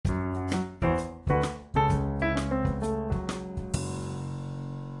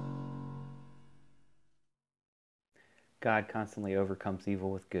God constantly overcomes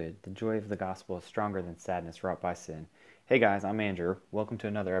evil with good. The joy of the gospel is stronger than sadness wrought by sin. Hey guys, I'm Andrew. Welcome to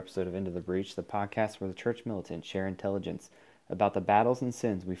another episode of Into the Breach, the podcast where the church militants share intelligence about the battles and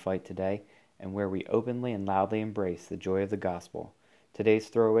sins we fight today and where we openly and loudly embrace the joy of the gospel. Today's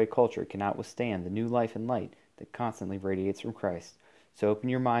throwaway culture cannot withstand the new life and light that constantly radiates from Christ. So open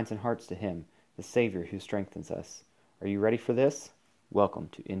your minds and hearts to Him, the Savior who strengthens us. Are you ready for this? Welcome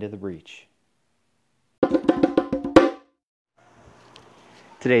to Into the Breach.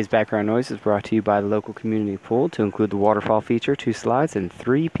 Today's background noise is brought to you by the local community pool to include the waterfall feature, 2 slides, and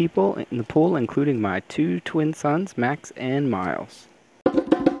 3 people in the pool, including my 2 twin sons, Max and Miles.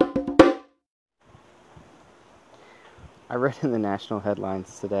 I read in the national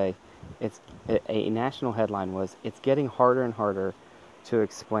headlines today, a national headline was, "It's getting harder and harder to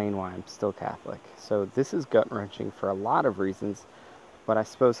explain why I'm still Catholic." So this is gut-wrenching for a lot of reasons, but I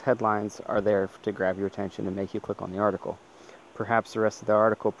suppose headlines are there to grab your attention and make you click on the article. Perhaps the rest of the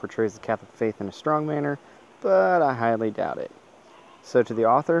article portrays the Catholic faith in a strong manner, but I highly doubt it. So to the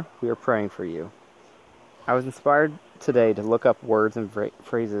author, we are praying for you. I was inspired today to look up words and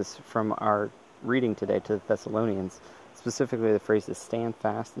phrases from our reading today to the Thessalonians, specifically the phrases stand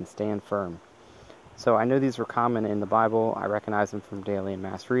fast and stand firm. So I know these were common in the Bible. I recognize them from daily and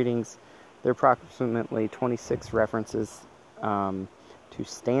mass readings. There are approximately 26 references to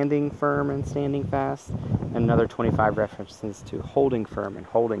standing firm and standing fast, and another 25 references to holding firm and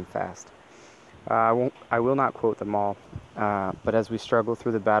holding fast. I will not quote them all, but as we struggle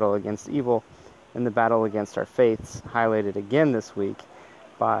through the battle against evil and the battle against our faiths, highlighted again this week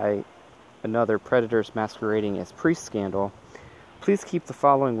by another predators masquerading as priest scandal, please keep the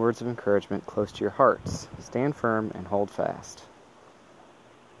following words of encouragement close to your hearts. Stand firm and hold fast.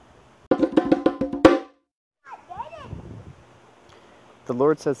 The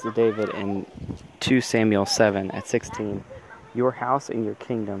Lord says to David in 2 Samuel 7:16, "Your house and your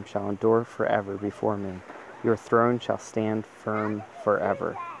kingdom shall endure forever before me. Your throne shall stand firm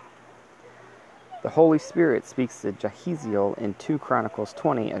forever." The Holy Spirit speaks to Jahaziel in 2 Chronicles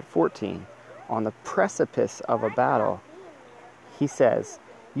 20:14. On the precipice of a battle, he says,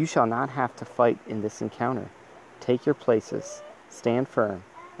 "You shall not have to fight in this encounter. Take your places, stand firm,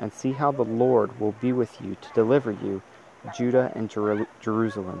 and see how the Lord will be with you to deliver you, Judah and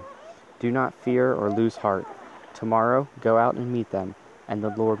Jerusalem. Do not fear or lose heart. Tomorrow go out and meet them, and the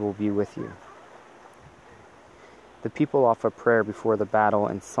Lord will be with you." The people offer prayer before the battle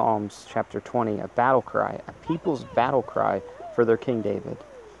in Psalms chapter 20, a battle cry, a people's battle cry for their King David.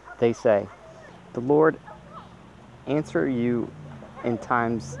 They say, "The Lord answer you in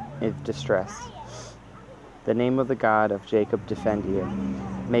times of distress. The name of the God of Jacob defend you.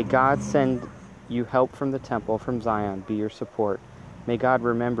 May God send you help from the temple, from Zion, be your support. May God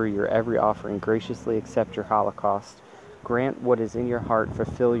remember your every offering, graciously accept your holocaust. Grant what is in your heart,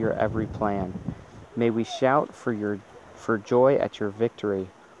 fulfill your every plan. May we shout for joy at your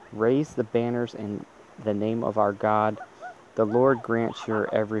victory. Raise the banners in the name of our God. The Lord grants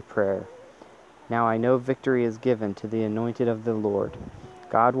your every prayer. Now I know victory is given to the anointed of the Lord.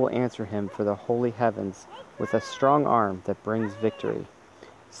 God will answer him for the holy heavens with a strong arm that brings victory.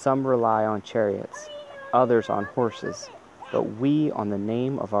 Some rely on chariots, others on horses, but we on the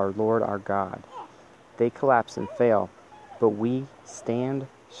name of our Lord our God. They collapse and fail, but we stand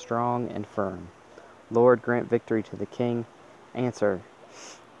strong and firm. Lord, grant victory to the King. Answer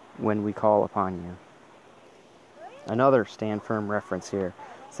when we call upon you." Another stand firm reference here.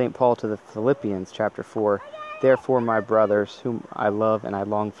 St. Paul to the Philippians, chapter 4. "Therefore, my brothers, whom I love and I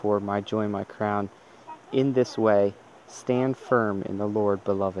long for, my joy and my crown, in this way, stand firm in the Lord,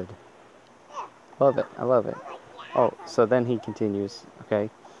 beloved." Love it. I love it. Oh, so then he continues, okay?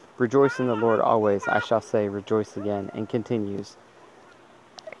 "Rejoice in the Lord always. I shall say, rejoice again." And continues,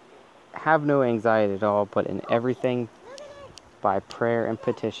 "Have no anxiety at all, but in everything, by prayer and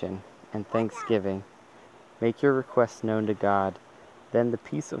petition and thanksgiving, make your requests known to God. Then the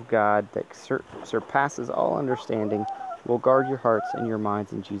peace of God that surpasses all understanding will guard your hearts and your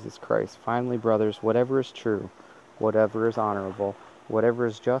minds in Jesus Christ. Finally, brothers, whatever is true, whatever is honorable, whatever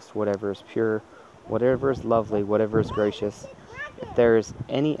is just, whatever is pure, whatever is lovely, whatever is gracious, if there is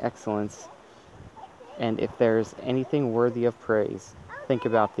any excellence, and if there is anything worthy of praise, think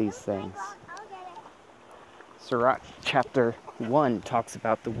about these things." Sirach chapter 1 talks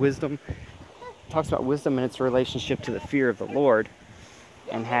about wisdom and its relationship to the fear of the Lord,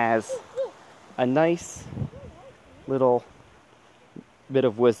 and has a nice little bit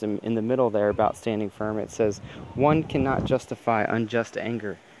of wisdom in the middle there about standing firm. It says, "One cannot justify unjust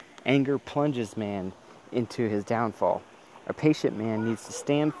anger. Anger plunges man into his downfall. A patient man needs to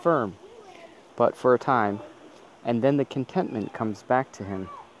stand firm, but for a time, And then the contentment comes back to him.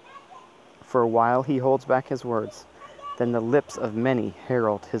 For a while he holds back his words. Then the lips of many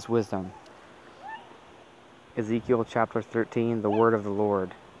herald his wisdom. Ezekiel chapter 13, the word of the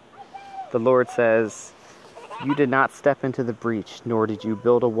Lord. The Lord says, "You did not step into the breach, nor did you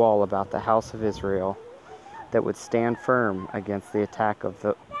build a wall about the house of Israel that would stand firm against the attacks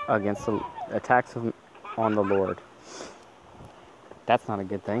on the Lord." That's not a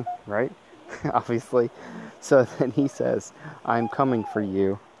good thing, right? Obviously. So then he says, "I'm coming for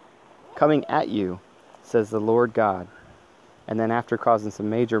you, coming at you, says the Lord God." And then after causing some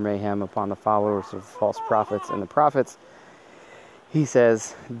major mayhem upon the followers of false prophets and the prophets, he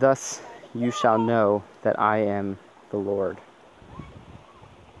says, "Thus you shall know that I am the Lord."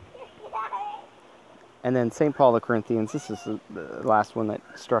 And then St. Paul to the Corinthians, this is the last one that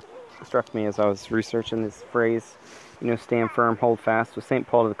struck me as I was researching this phrase, stand firm, hold fast. With St.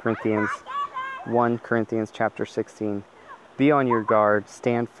 Paul to the Corinthians, 1 Corinthians chapter 16, "Be on your guard,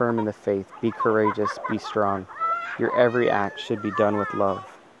 stand firm in the faith, be courageous, be strong. Your every act should be done with love."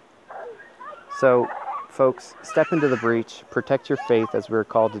 So, folks, step into the breach, protect your faith as we are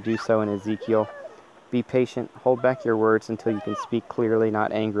called to do so in Ezekiel. Be patient, hold back your words until you can speak clearly,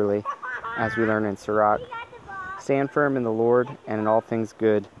 not angrily, as we learn in Sirach. Stand firm in the Lord and in all things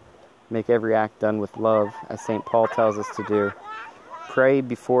good. Make every act done with love, as St. Paul tells us to do. Pray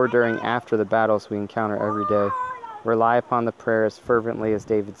before, during, after the battles we encounter every day. Rely upon the prayer as fervently as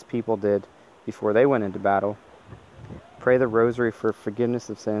David's people did before they went into battle. Pray the rosary for forgiveness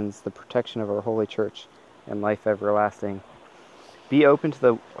of sins, the protection of our holy church, and life everlasting. Be open to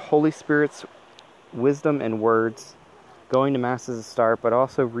the Holy Spirit's wisdom and words. Going to Mass is a start, but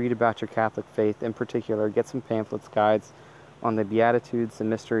also read about your Catholic faith. In particular, get some pamphlets, guides on the Beatitudes, the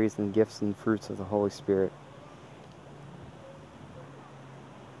mysteries, and gifts and fruits of the Holy Spirit.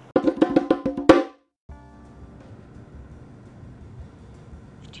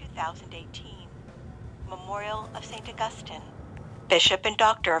 The 2018 Memorial of St. Augustine, Bishop and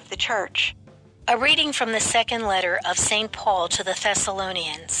Doctor of the Church. A reading from the second letter of St. Paul to the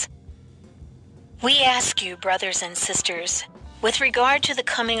Thessalonians. We ask you, brothers and sisters, with regard to the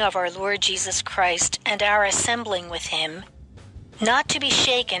coming of our Lord Jesus Christ and our assembling with him, not to be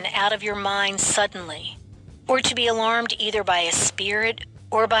shaken out of your minds suddenly, or to be alarmed either by a spirit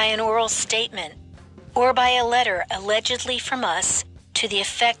or by an oral statement, or by a letter allegedly from us to the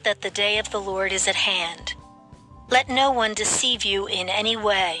effect that the day of the Lord is at hand. Let no one deceive you in any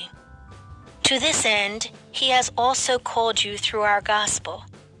way. To this end, he has also called you through our gospel,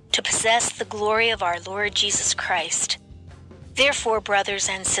 to possess the glory of our Lord Jesus Christ. Therefore, brothers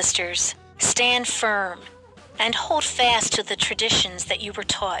and sisters, stand firm and hold fast to the traditions that you were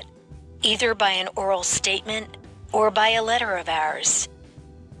taught, either by an oral statement or by a letter of ours.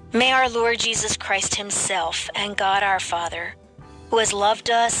 May our Lord Jesus Christ himself and God our Father, who has loved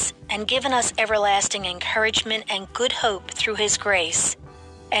us and given us everlasting encouragement and good hope through his grace,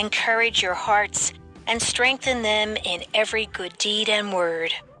 encourage your hearts and strengthen them in every good deed and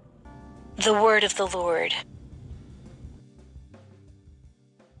word. The word of the Lord.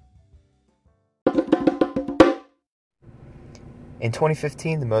 In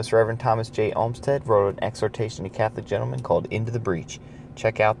 2015, the Most Reverend Thomas J. Olmsted wrote an exhortation to Catholic gentlemen called Into the Breach.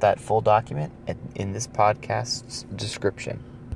 Check out that full document in this podcast's description.